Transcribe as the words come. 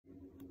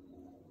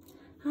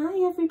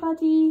Hi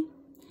everybody,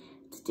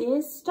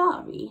 today's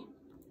story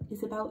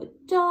is about a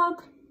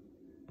dog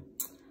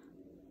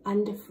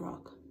and a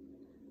frog.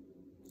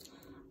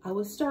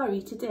 Our story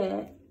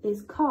today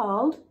is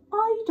called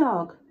Oi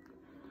Dog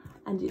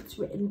and it's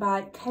written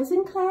by Kes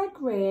and Claire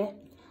Gray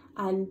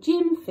and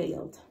Jim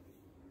Field.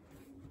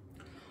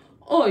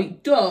 "Oi,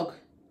 dog,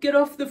 get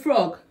off the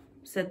frog,"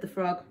 said the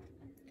frog.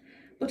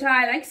 "But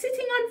I like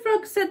sitting on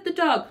frogs," said the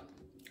dog.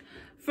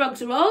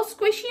 "Frogs are all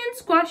squishy and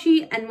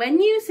squashy, and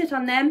when you sit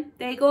on them,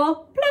 they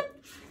go plop."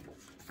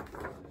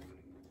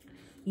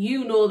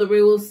 "You know the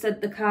rules,"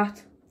 said the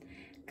cat.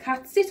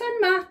 "Cats sit on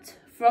mat,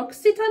 frogs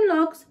sit on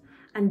logs,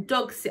 and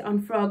dogs sit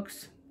on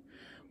frogs."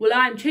 "Well,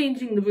 I'm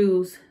changing the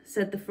rules,"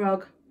 said the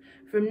frog.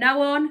 "From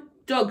now on,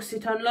 dogs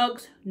sit on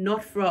logs,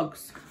 not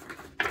frogs."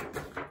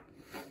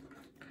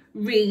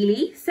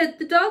 "Really?" said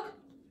the dog.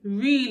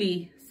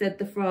 "Really," said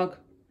the frog.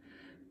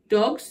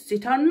 "Dogs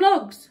sit on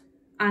logs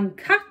and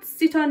cats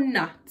sit on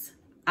nuts.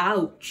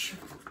 Ouch."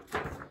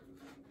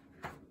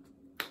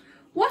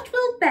 "What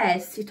will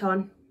bears sit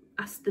on?"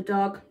 asked the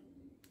dog.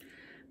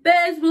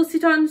 "Bears will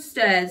sit on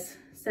stairs,"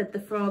 said the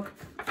frog.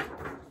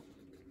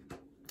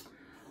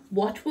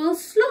 "What will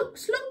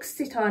slugs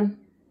sit on?"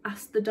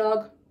 asked the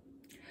dog.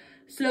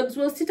 "Slugs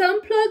will sit on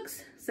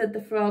plugs," said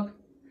the frog.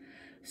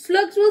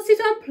 "Slugs will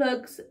sit on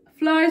plugs,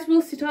 flies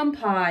will sit on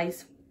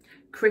pies,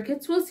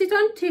 crickets will sit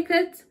on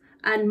tickets,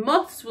 and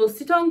moths will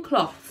sit on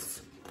cloths."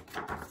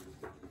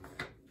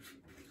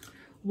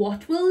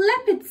 "What will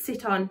leopards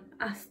sit on?"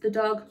 asked the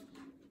dog.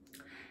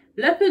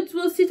 "Leopards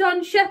will sit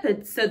on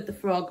shepherds," said the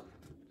frog.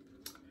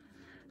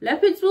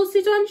 "Leopards will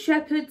sit on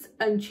shepherds,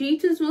 and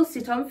cheetahs will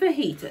sit on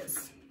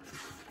fajitas."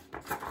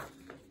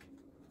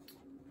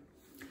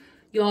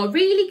 "You're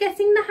really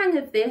getting the hang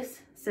of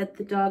this," said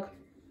the dog.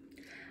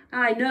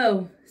 "I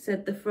know,"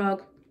 said the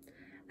frog,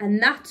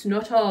 "and that's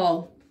not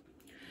all.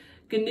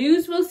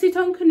 Gnu's will sit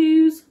on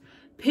canoes,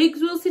 pigs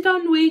will sit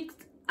on wigs,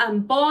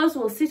 and boars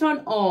will sit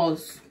on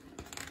oars."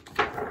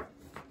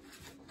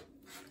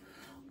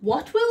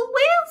 "What will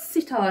whales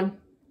sit on?"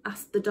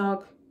 asked the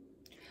dog.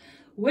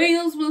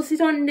 "Whales will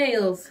sit on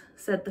nails,"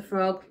 said the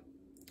frog.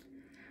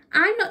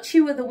 "I'm not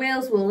sure the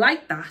whales will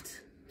like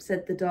that,"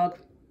 said the dog.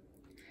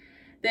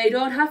 "They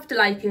don't have to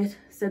like it,"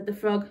 said the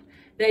frog.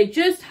 "They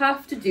just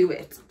have to do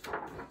it."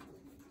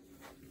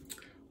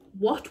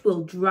 "What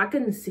will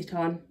dragons sit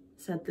on?"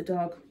 said the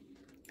dog.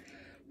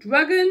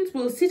 "Dragons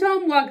will sit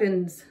on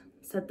wagons,"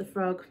 said the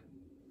frog.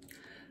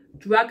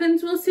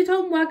 "Dragons will sit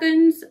on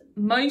wagons,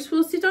 mice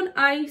will sit on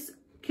ice,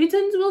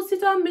 kittens will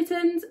sit on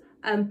mittens,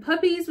 and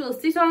puppies will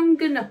sit on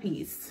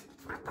ganuppies."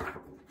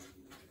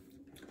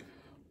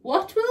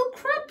 "What will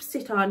crabs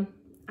sit on?"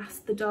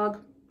 asked the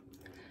dog.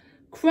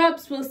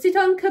 "Crabs will sit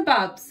on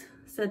kebabs,"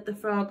 said the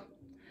frog.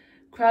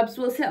 "Crabs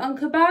will sit on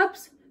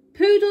kebabs,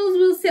 poodles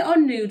will sit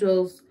on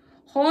noodles,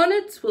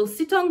 hornets will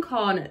sit on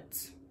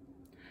cornets,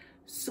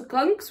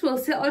 skunks will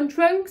sit on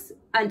trunks,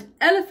 and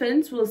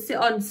elephants will sit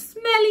on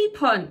smelly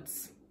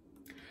punts."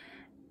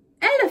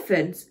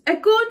 "Elephants are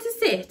going to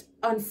sit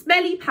on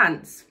smelly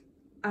pants?"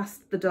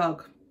 asked the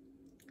dog.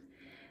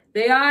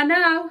 "They are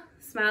now,"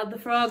 smiled the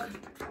frog.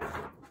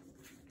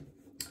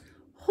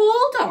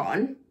 "Hold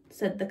on,"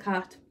 said the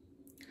cat.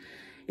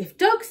 "If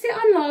dogs sit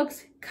on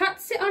logs,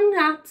 cats sit on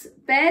gnats,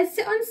 bears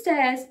sit on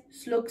stairs,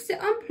 slugs sit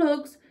on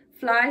plugs,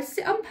 flies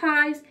sit on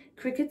pies,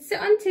 crickets sit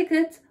on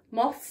tickets,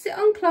 moths sit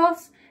on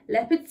cloths,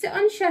 leopards sit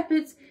on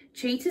shepherds,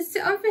 cheetahs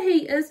sit on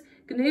fajitas,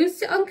 gnus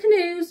sit on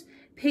canoes,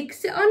 pigs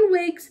sit on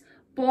wigs,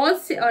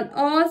 boars sit on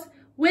oars,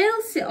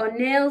 whales sit on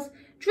nails,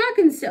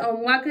 dragons sit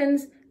on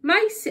wagons,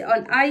 mice sit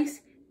on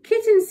ice,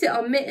 kittens sit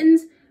on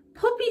mittens,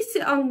 puppies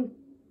sit on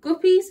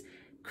guppies,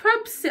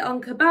 crabs sit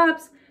on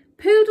kebabs,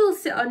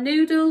 poodles sit on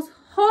noodles,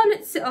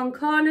 hornets sit on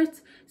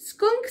cornets,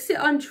 skunks sit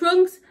on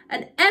trunks,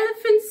 and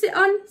elephants sit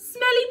on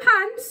smelly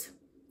pants."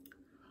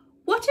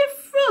 "What are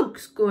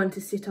frogs going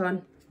to sit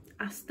on?"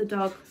 asked the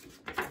dog.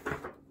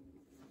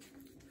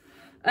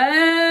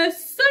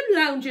 Sun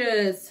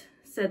loungers,"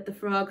 said the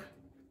frog.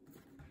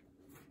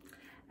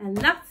 And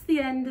that's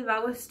the end of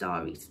our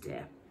story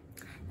today.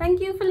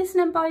 Thank you for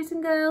listening, boys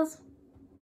and girls.